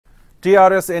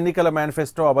TRS ఎన్నికల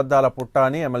manifesto అబద్ధాల పుట్ట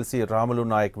అని MLC రాములు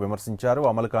నాయక్ విమర్శించారు.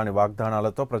 అమలు కాని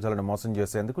వాగ్దానాలతో ప్రజలను మోసం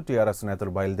చేసేందుకు TRS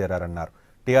నేతలు బయలుదేరారన్నారు.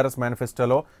 TRS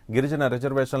మేనిఫెస్టోలో గిరిజన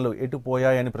రిజర్వేషన్లు ఎటు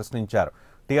పోయాయని ప్రశ్నించారు.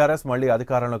 TRS మళ్లీ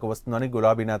అధికారంలోకి వస్తుందని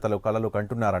గులాబీ నేతలు కలలు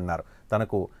కంటున్నారన్నారు.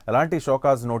 తనకు ఎలాంటి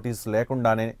షోకాజ్ నోటీస్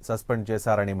లేకుండానే సస్పెండ్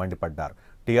చేశారని మండిపడ్డారు.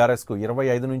 TRSకు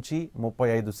 25 నుంచి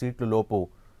 35 సీట్లు లోపు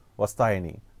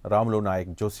వస్తాయని రాములు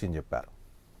నాయక్ జోస్యం చెప్పారు.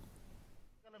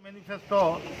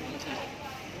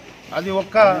 అది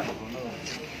ఒక్క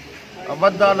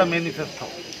అబద్ధాల మేనిఫెస్టో.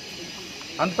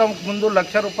 అంతకుముందు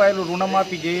 ₹1,00,000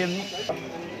 రుణమాఫీ చేయని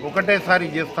ఒకటేసారి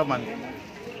చేస్తామని,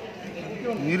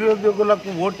 నిరుద్యోగులకు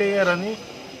ఓటేయరని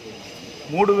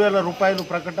 ₹3,000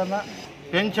 ప్రకటన,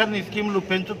 పెన్షన్ స్కీములు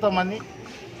పెంచుతామని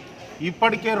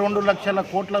ఇప్పటికే 2 లక్షల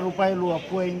కోట్ల రూపాయలు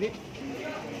అప్పు అయింది.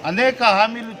 అనేక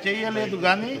హామీలు చేయలేదు.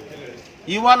 కానీ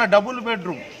ఇవాళ డబుల్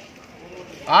బెడ్రూమ్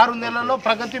 6 నెలల్లో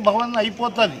ప్రగతి భవన్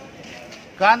అయిపోతుంది.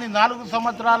 కానీ 4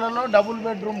 సంవత్సరాలలో డబుల్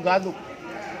బెడ్రూమ్ కాదు.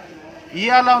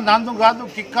 ఇవాళ నన్ను కాదు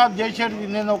కిక్ ఆఫ్ చేసేది,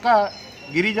 నేను ఒక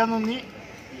గిరిజనుని.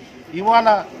 ఇవాళ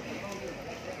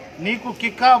నీకు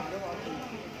కిక్ ఆఫ్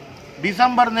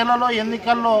డిసెంబర్ నెలలో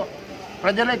ఎన్నికల్లో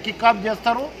ప్రజలే కిక్ ఆఫ్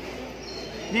చేస్తారు.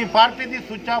 నీ పార్టీది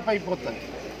స్విచ్ ఆఫ్ అయిపోతుంది.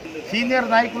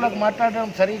 సీనియర్ నాయకులకు మాట్లాడడం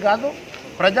సరికాదు.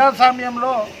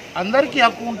 ప్రజాస్వామ్యంలో అందరికీ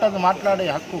హక్కు ఉంటుంది, మాట్లాడే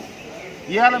హక్కు.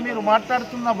 ఇవాళ మీరు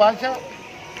మాట్లాడుతున్న భాష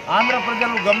ఆంధ్ర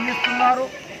ప్రజలు గమనిస్తున్నారు,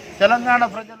 తెలంగాణ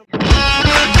ప్రజలు